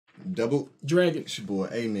Double Dragon. It's your boy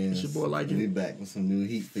AMENZ. It's your boy Like It. We back with some new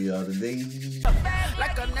heat for y'all today.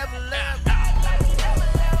 Like I never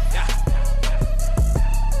left.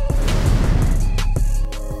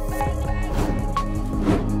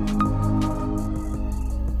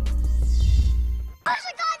 Push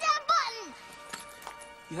the goddamn button!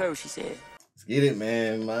 You heard what she said. Let's get it,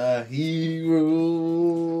 man. My hero.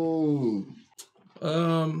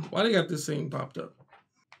 Why they got this scene popped up?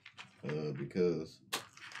 Because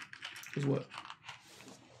Cause what?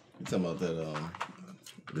 you talking about that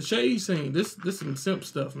The shade scene. This some simp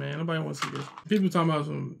stuff, man. Nobody wants to see this. People talking about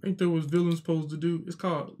some. Ain't there was villains supposed to do? It's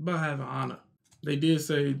called about having honor. They did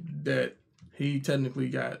say that he technically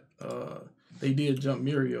got. They did jump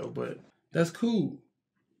Muriel, but that's cool.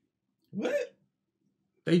 what?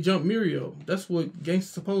 They jump Muriel. That's what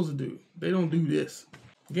gangsters supposed to do. They don't do this.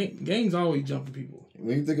 Gangs always jumping people.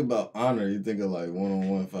 When you think about honor, you think of like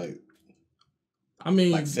one-on-one fight. I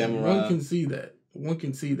mean, Like samurai. one can see that. One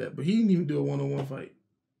can see that, but he didn't even do a one-on-one fight.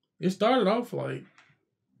 It started off like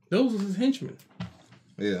those was his henchmen.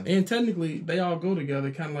 Yeah. And technically, they all go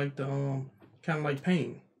together, kind of like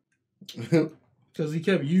Pain, because he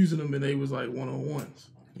kept using them, and they was like one-on-ones.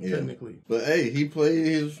 Yeah. Technically, But hey, he played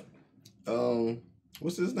his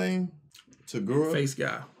what's his name? Tagura. face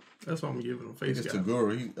guy. That's what I'm giving him. Face It's guy.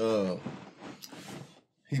 Tagura.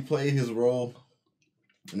 He played his role.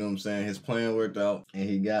 You know what I'm saying? His plan worked out, and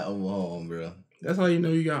he got overhauled, bro. That's how you know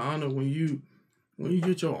you got honor when you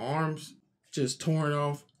get your arms just torn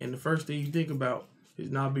off, and the first thing you think about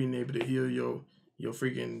is not being able to heal your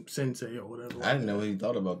freaking sensei or whatever. I didn't know he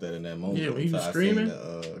thought about that in that moment. Yeah, when he was until I screaming. seen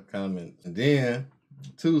the comment. And then,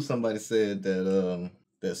 too, somebody said that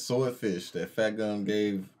that swordfish that Fat Gum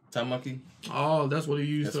gave Tamaki, Oh, that's what he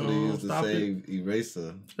used that's what he used to stop it. save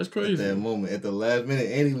Eraser. That's At crazy. that moment, at the last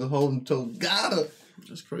minute, and he was holding Togata.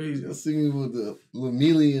 That's crazy. I seen me with the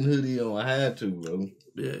Lemillion hoodie on. I had to, bro.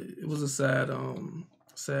 Yeah, it was a sad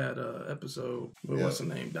episode. But Yeah. what's the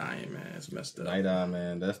name dying, man? It's messed up. Night Eye,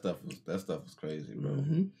 man, that stuff was crazy, bro.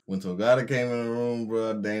 Mm-hmm. When Togata came in the room,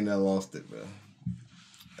 bro, Dana lost it, bro.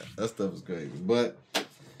 That stuff was crazy. But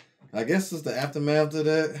I guess it's the aftermath of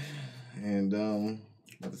that, and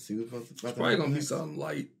about to see what's about to Probably gonna be next. something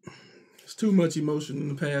light. It's too much emotion in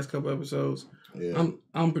the past couple episodes. Yeah,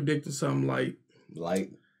 I'm predicting something light.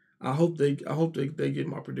 light. I hope they get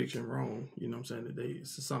my prediction wrong. You know what I'm saying? That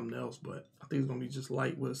it's something else, but I think it's gonna be just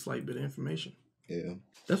light with a slight bit of information. Yeah,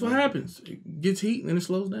 That's what happens. It gets heat and then it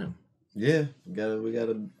slows down. yeah. We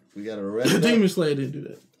gotta rest. up. Demon Slayer didn't do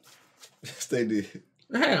that. Yes, they did.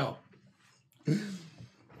 How?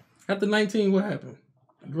 After 19, what happened?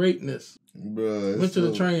 Greatness. Bro, Went to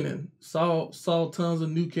the training. Saw tons of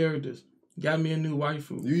new characters. Got me a new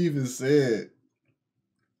waifu. You even said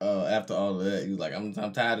after all of that, you was like, I'm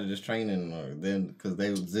tired of this training, or then because they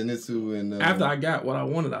was Zenitsu and After I got what I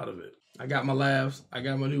wanted out of it. I got my laughs. I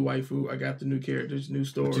got my new waifu. I got the new characters, new But you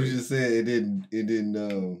stories. just said it didn't.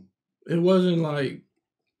 It wasn't like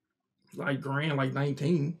grand like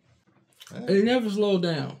 19. It never slowed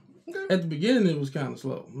down. Okay. At the beginning, it was kind of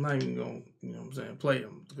slow. I'm not even going to, you know what I'm saying, play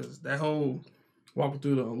them. Because that whole walking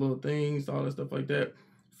through the little things, all that stuff like that,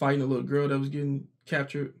 fighting a little girl that was getting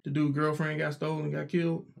captured. The dude's girlfriend got stolen and got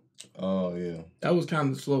killed. Oh, yeah. That was kind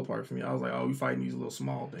of the slow part for me. I was like, oh, we fighting these little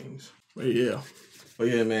small things. But yeah. But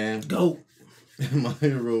yeah, man. Go. My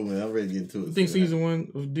hero, man. I'm ready to get to it. You think season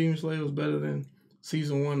 1 of Demon Slayer was better than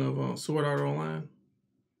season 1 of Sword Art Online?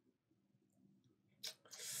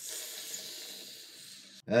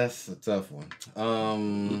 That's a tough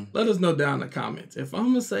one. Let us know down in the comments. If I'm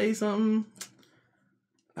gonna say something,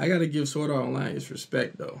 I gotta give Sword Art Online its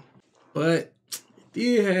respect though. But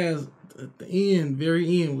it has at the end,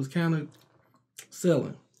 very end, was kind of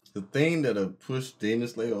selling. The thing that'll push Demon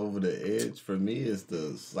Slayer over the edge for me is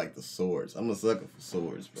the swords. I'm a sucker for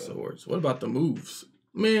swords, bro. Swords. What about the moves?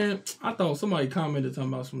 Man, I thought somebody commented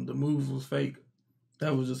talking about the moves was fake.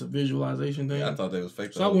 That was just a visualization thing. Yeah, I thought they was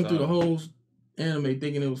fake. So I went through the whole anime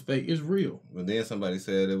thinking it was fake. It's real. But then somebody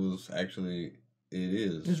said it was actually, it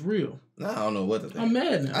is. It's real. Nah, I don't know what to think. I'm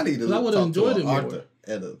mad now. I need to I would have talk to enjoyed an it more. Arthur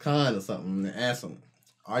at a con or something and ask them,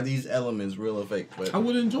 are these elements real or fake? But I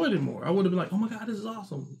would have enjoyed it more. I would have been like, oh my God, this is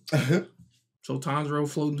awesome. So Tanjiro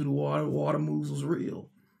floating through the water moves was real.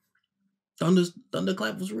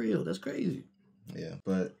 Thunderclap was real. That's crazy. Yeah,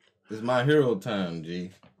 but it's my hero time,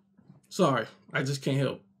 G. Sorry, I just can't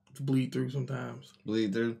help to bleed through sometimes.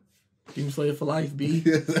 Bleed through. Demon Slayer for life, B.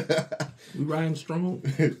 We riding strong.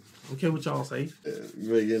 Okay, what y'all say?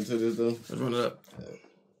 You ready to get into this though? Let's run it up.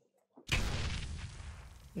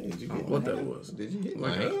 Did you I don't get know what my that hand? was. Did you hit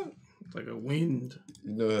Like my a- hand? Like a wind.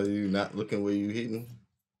 You know how you not looking where you hitting?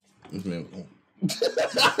 This man,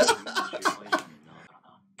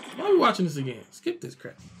 Why are we watching this again? Skip this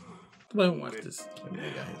crap. Nobody don't watch this.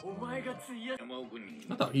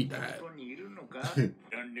 I thought he died.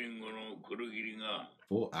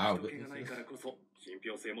 4 hours.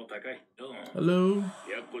 Hello?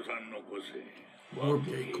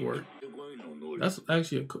 Wargate Court. That's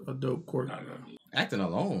actually a dope court. Acting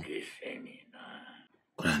alone.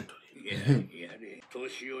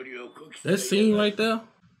 That scene right there,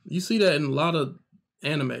 you see that in a lot of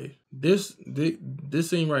anime. This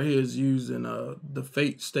scene right here is used in the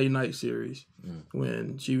Fate Stay Night series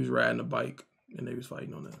when she was riding a bike and they was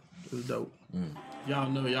fighting on that. It was dope. Y'all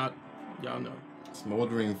know.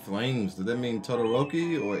 Smoldering flames. Did that mean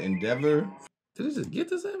Todoroki or Endeavor? Did it just get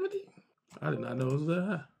to 70? I did not know it was that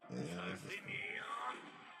high. Yeah.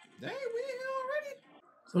 Dang, we in here already?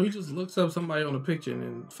 So he just looks up somebody on a picture and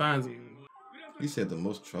then finds him. He said the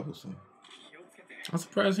most troublesome. I'm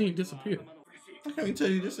surprised he ain't disappeared. How can we tell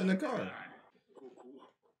you this in the car?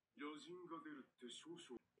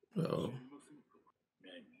 Uh-oh.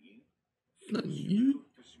 Nothing you.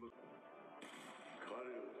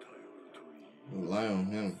 Rely on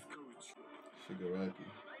him. Shigaraki.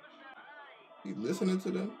 He listening to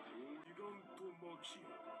them?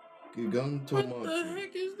 Gigan Tomochi. What the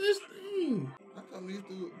heck is this thing? How come these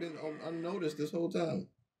dudes been unnoticed this whole time?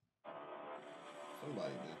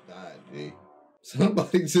 Somebody just died, G.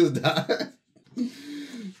 Somebody just died.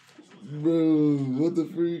 Bro, what the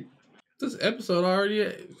freak? This episode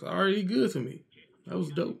already good to me. That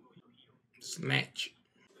was dope. Snatch.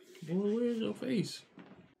 Boy, where's your face?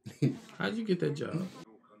 How'd you get that job?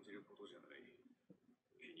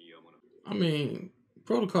 I mean,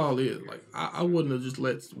 protocol is like I wouldn't have just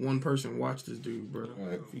let one person watch this dude, bro.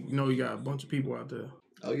 Right. You know you got a bunch of people out there.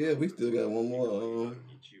 Oh yeah, we still got one more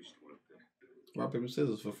rock paper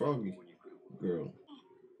scissors for Froggy girl.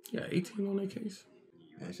 Yeah, 18 on that case.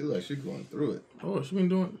 Man, she like she going through it. Oh, she been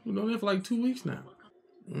doing that for like 2 weeks now.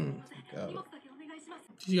 Got it.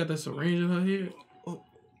 She got that syringe in her head. Oh,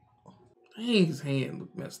 dang, his hand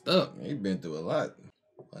look messed up. Man, he been through a lot.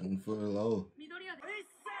 One foot low.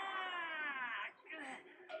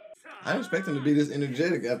 I expect him to be this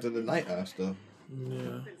energetic after the night eye stuff.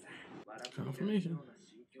 Yeah. Confirmation.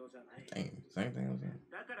 Dang, same thing I was saying.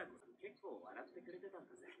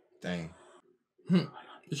 Dang.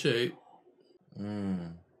 The shade.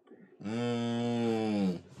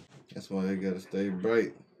 That's why they gotta stay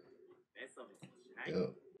bright.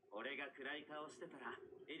 Yep.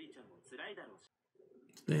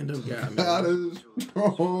 Stand up guy, man. That is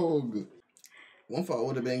strong. One fault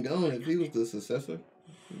would have been gone if he was the successor.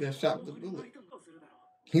 He got shot with the bullet.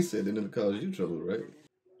 He said it didn't cause you trouble, right?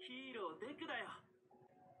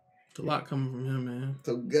 It's a lot coming from him, man.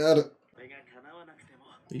 So got it.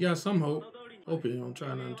 He got some hope. Hope he don't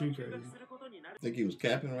try nothing too crazy. Think he was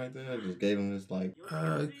capping right there. Just gave him this like.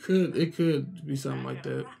 It could be something like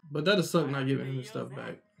that. But that'll suck not giving him his stuff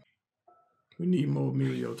back. We need more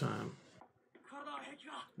Mirio time.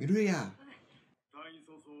 Miria.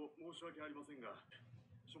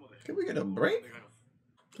 Can we get a break?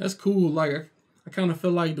 That's cool. Like I kind of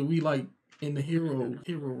feel like that we like in the hero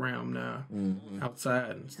realm now,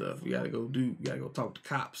 outside and stuff. We gotta go talk to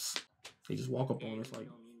cops. They just walk up on us like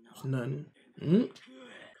it's nothing.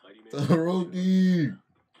 Todoroki.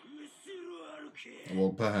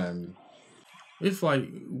 Walk behind me. It's like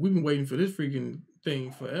we've been waiting for this freaking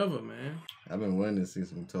thing forever, man. I've been wanting to see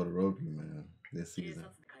some Todoroki, man, this season.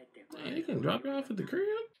 Man, they can drop you off at the crib.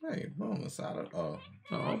 Hey, on the side of Oh,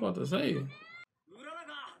 I'm about to say.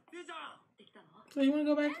 So you want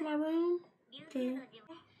to go back to my room? Okay.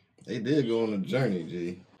 they did go on a journey,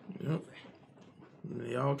 G. Yep. And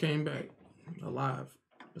they all came back alive.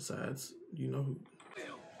 Besides, you know who.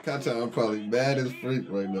 Kachan probably bad as freak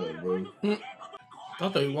right now, bro.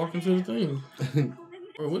 Thought they walked into the thing.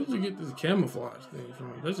 Bro, where did you get this camouflage thing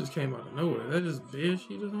from? That just came out of nowhere. That just bed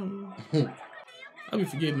sheet or something? I be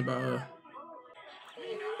forgetting about her.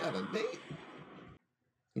 Got a date.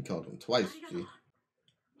 He called him twice, G.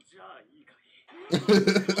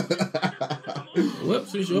 Well,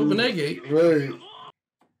 since you opened that gate. Right.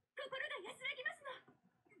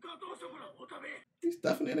 He's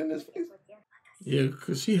stuffing it in his face. Yeah,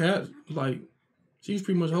 because she had, like, she was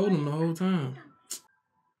pretty much holding him the whole time.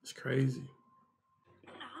 It's crazy.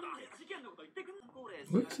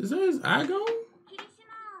 Is that his eye gone?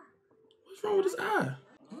 What's wrong with his eye?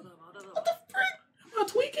 What the freak? Am I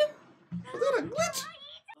tweaking? Was that a glitch?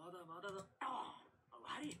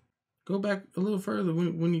 Go back a little further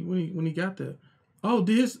when he got there. Oh, are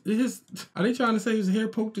they trying to say his hair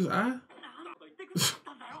poked his eye?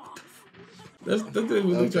 That's what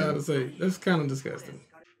they're trying to say. That's kind of disgusting.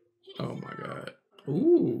 Oh my god.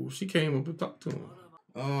 No, she came up and talked to him.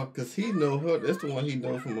 Oh, cause he know her. That's the one he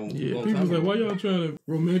know from a Yeah, long people time was like, ago. why y'all trying to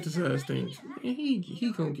romanticize things? Man,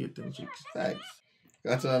 he gonna get them chicks. Facts.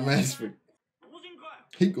 Got to a match.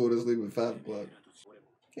 He go to sleep at 5 o'clock.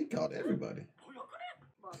 He called everybody.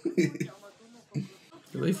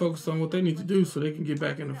 They focus on what they need to do so they can get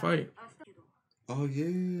back in the fight. Oh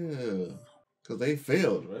yeah, cause they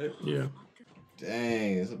failed, right? Yeah.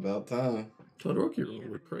 Dang, it's about time. Todoroki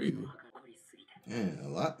were crazy. Man, a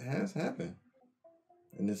lot has happened.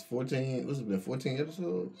 And it's 14. What's it been? 14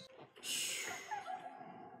 episodes.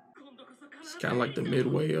 It's kind of like the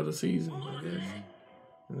midway of the season, I guess,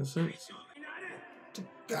 in a sense.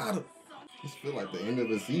 Got it. This feel like the end of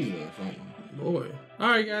the season or something. Boy. All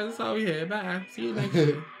right, guys, that's all we had. Bye. See you next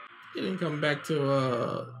year. He didn't come back till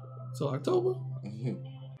October.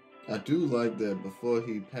 I do like that before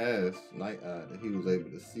he passed Night Eye, that he was able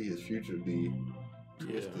to see his future be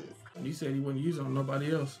twisted. Yeah. He said he wouldn't use it on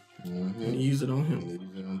nobody else. Mm-hmm. And he used it on him. And he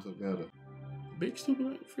used it on together. Big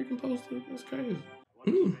stupid freaking poster. That's crazy.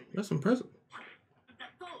 That's impressive.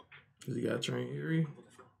 Cause he got trained Yuri.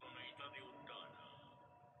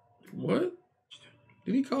 What?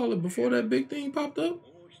 Did he call it before that big thing popped up?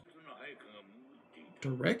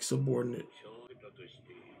 Direct subordinate.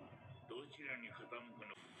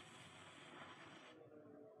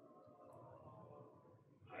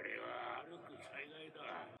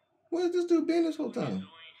 Where's this dude been this whole time?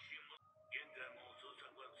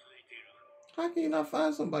 How can you not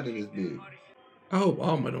find somebody this big? I hope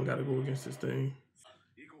Alma don't gotta go against this thing.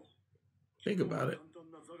 Think about it.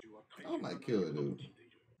 I might kill it, dude.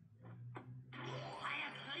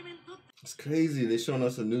 It's crazy. They showing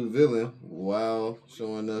us a new villain while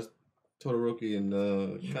showing us Todoroki and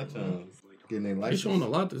Kachan getting their They license. showing a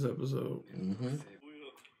lot this episode. Mm-hmm.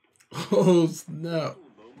 Oh snap!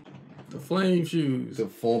 The flame shoes. The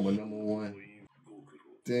former #1.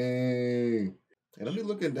 Dang. And I'll be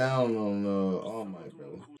looking down on All Might,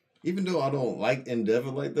 bro. Even though I don't like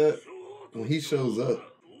Endeavor like that, when he shows up,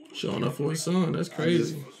 Showing up for his son. That's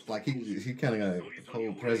crazy. Like he kind of got a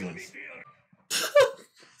cold presence.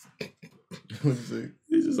 What'd you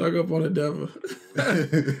He just hung up on the devil.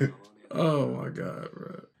 Oh my god,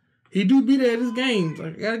 bro. He do be there at his games.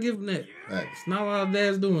 Like, I gotta give him that. Right. It's not a lot of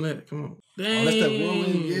dads doing that. Come on. Dang. Oh, that's that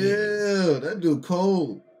woman. Yeah, that dude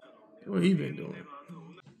cold. What he been doing?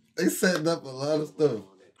 They setting up a lot of stuff.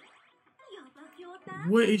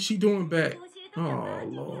 What is she doing back? Oh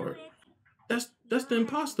Lord. That's the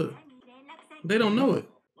imposter. They don't know it.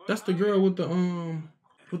 That's the girl with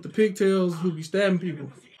the pigtails who be stabbing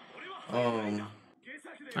people. I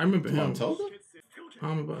I remember him. Toga? I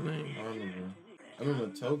don't know about name. I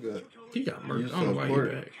remember Toga. He got murdered. Used I don't know to why he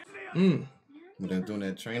court. back. When they're doing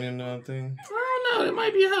that training thing. I don't know. It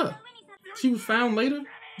might be her. She was found later.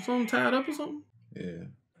 Something tied up or something.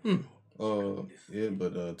 Yeah. Yeah,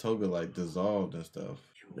 but Toga like dissolved and stuff.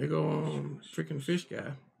 They go freaking fish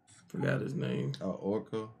guy. Forgot his name.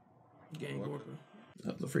 Orca. Gang Orca.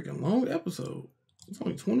 That was a freaking long episode. It's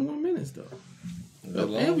only 21 minutes though. That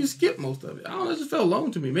long? And we skipped most of it. I don't know, it just felt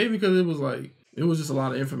long to me. Maybe because it was just a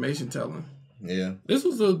lot of information telling. Yeah. This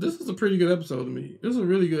was a pretty good episode to me. This was a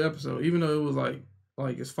really good episode, even though it was like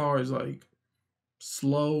as far as like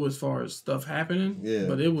slow as far as stuff happening. Yeah.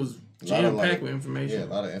 But it was jam packed with information. Yeah, a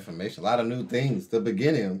lot of information, a lot of new things. The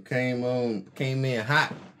beginning came in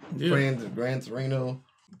hot. Yeah. Gran Torino.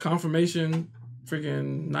 Confirmation.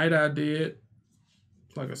 Freaking Night Eye did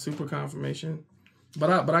like a super confirmation.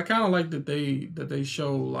 But I kind of like that they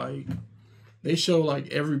show like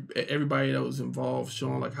everybody that was involved,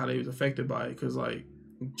 showing like how they was affected by it, because like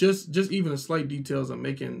just even the slight details of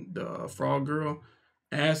making the frog girl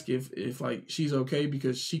ask if like she's okay,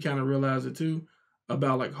 because she kind of realized it too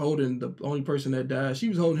about like holding the only person that died. She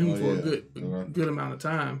was holding him for a good amount of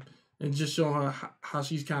time, and just showing her how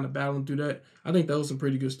she's kind of battling through that. I think that was some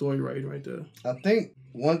pretty good story writing right there. I think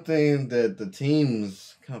one thing that the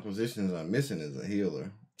team's compositions are missing is a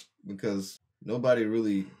healer, because nobody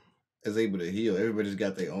really is able to heal. Everybody's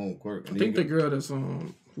got their own quirk. I think the girl that's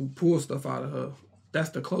who pulls stuff out of her, that's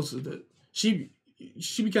the closest that she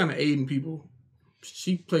be kind of aiding people.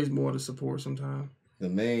 She plays more of the support sometimes. The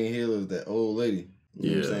main healer is that old lady. You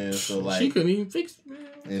know what I'm saying? So like, she couldn't even fix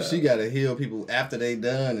it. And she got to heal people after they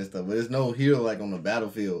done and stuff. But there's no healer like on the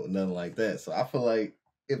battlefield or nothing like that. So I feel like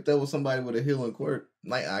if there was somebody with a healing quirk,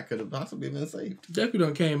 Night Eye could have possibly been saved. Deku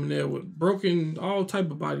done came in there with broken, all type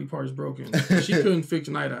of body parts broken. She couldn't fix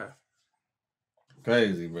Night Eye.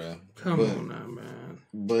 Crazy, bro. Come on now, man.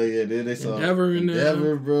 But yeah, they saw Endeavor in there.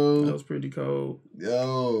 Endeavor, bro. That was pretty cold.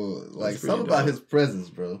 Yo, like something about his presence,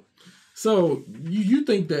 bro. So you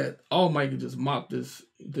think that All Might could just mop this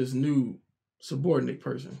new subordinate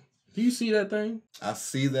person. Do you see that thing? I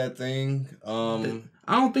see that thing. I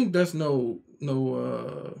don't think that's no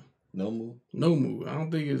move. No move. I don't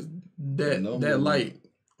think it's that No that move. light.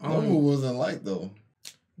 No move wasn't light though.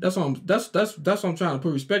 That's what I'm trying to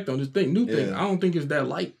put respect on this thing. New thing. I don't think it's that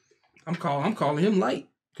light. I'm calling him light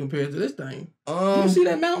compared to this thing. Did you see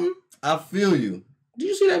that mountain? I feel you. Did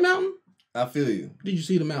you see that mountain? I feel you. Did you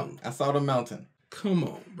see the mountain? I saw the mountain. Come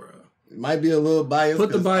on, bro. It might be a little biased.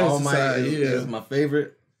 Put the bias All Might aside. is my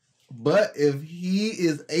favorite. But if he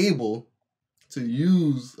is able to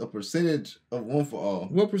use a percentage of One for All,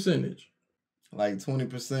 What percentage? like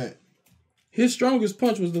 20%, His strongest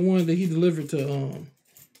punch was the one that he delivered to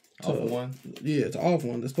off of one. Yeah, to off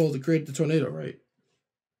one. That's supposed to create the tornado, right?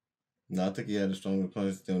 No, I think he had a stronger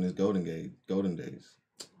punch than his golden days.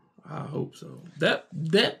 I hope so. That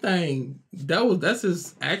thing, that's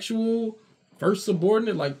his actual first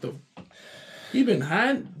subordinate. Like he been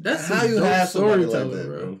hiding. That's how you have somebody like storytelling, that,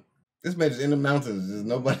 bro. bro. This man is in the mountains. There's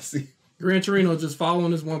nobody see. Gran Torino just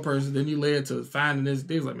following this one person. Then you led to finding this.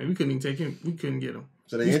 They was like, man, we couldn't even take him. We couldn't get him.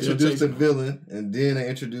 So they introduced the villain, and then they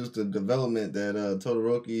introduced the development that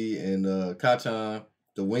Todoroki and Kachan,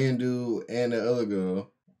 the Wind dude, and the other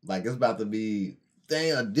girl, like it's about to be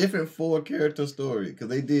a different 4-character story because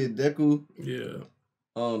they did Deku,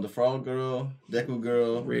 the Frog Girl, Deku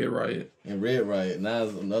Girl, Red Riot, and Red Riot. Now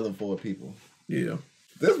it's another 4 people. Yeah,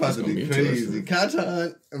 this about to be crazy.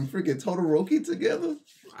 Kachan and freaking Todoroki together.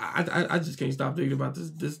 I just can't stop thinking about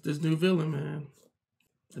this new villain, man.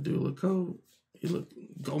 The dude look cold. He look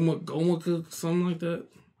Goma, something like that.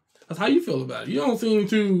 That's how you feel about it. You don't seem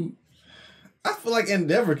to. I feel like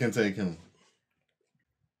Endeavor can take him.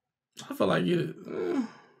 I feel like it.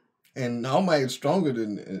 And All Might is stronger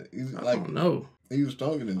than. He's I like, don't know. He was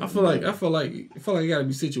stronger than. I feel like it gotta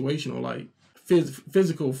be situational. Like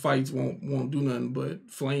physical fights won't do nothing, but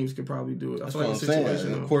flames could probably do it. That's what I'm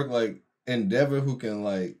saying. A quirk like Endeavor who can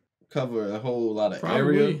like cover a whole lot of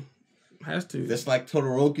area. Has to. That's like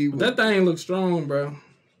Todoroki. That thing looks strong, bro.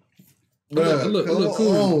 Bruh, look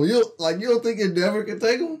cool. You don't think Endeavor can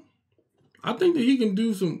take him? I think that he can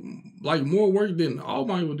do some like more work than All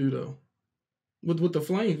Might will do though, with the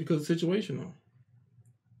flames because it's situational.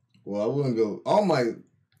 Well, I wouldn't go. All Might.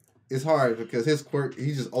 It's hard because his quirk,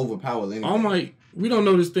 he just overpowers anything. All Might. We don't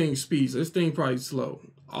know this thing's speed. So this thing probably slow.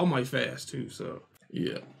 All Might fast too. So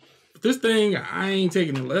yeah, but this thing I ain't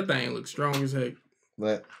taking it. That thing looks strong as heck.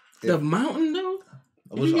 But the mountain though.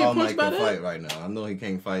 I wish All Might could fight right now. I know he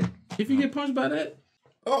can't fight. If you get punched by that,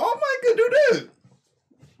 All Might could do that.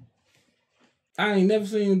 I ain't never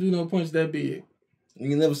seen him do no punch that big. You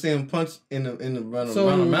can never see him punch in the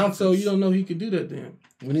mountains. So you don't know he could do that then.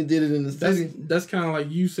 When he did it in the city. That's kind of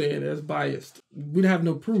like you saying that's biased. We'd have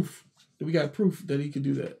no proof. We got proof that he could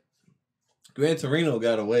do that. Gran Torino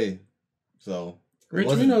got away. So Gran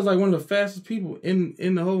Torino is like one of the fastest people in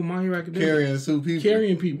the whole My Hero Academia.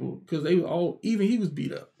 Carrying people. Because they were all, even he was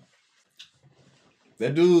beat up.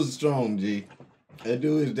 That dude's strong, G. That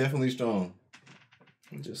dude is definitely strong.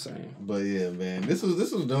 I'm just saying. But yeah, man, this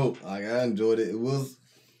was dope. Like I enjoyed it. It was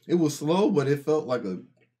slow, but it felt like a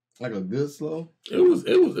good slow. It was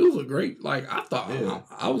a great. Like I thought,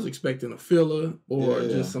 I was expecting a filler or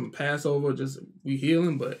just some Passover, just we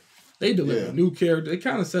healing, but they delivered a new character. They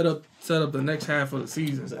kind of set up the next half of the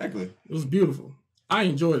season. Exactly. It was beautiful. I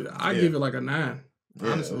enjoyed it. I give it like a 9.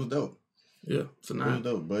 Honestly, it was dope. Yeah, it's a 9. It was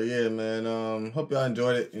dope. But yeah, man, hope y'all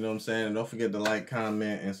enjoyed it. You know what I'm saying? And don't forget to like,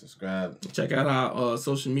 comment, and subscribe. Check out our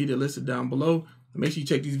social media listed down below. Make sure you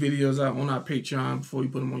check these videos out on our Patreon before you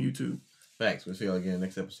put them on YouTube. Facts. We'll see y'all again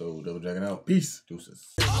next episode. Double Dragon out. Peace.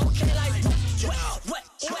 Deuces. Okay, like,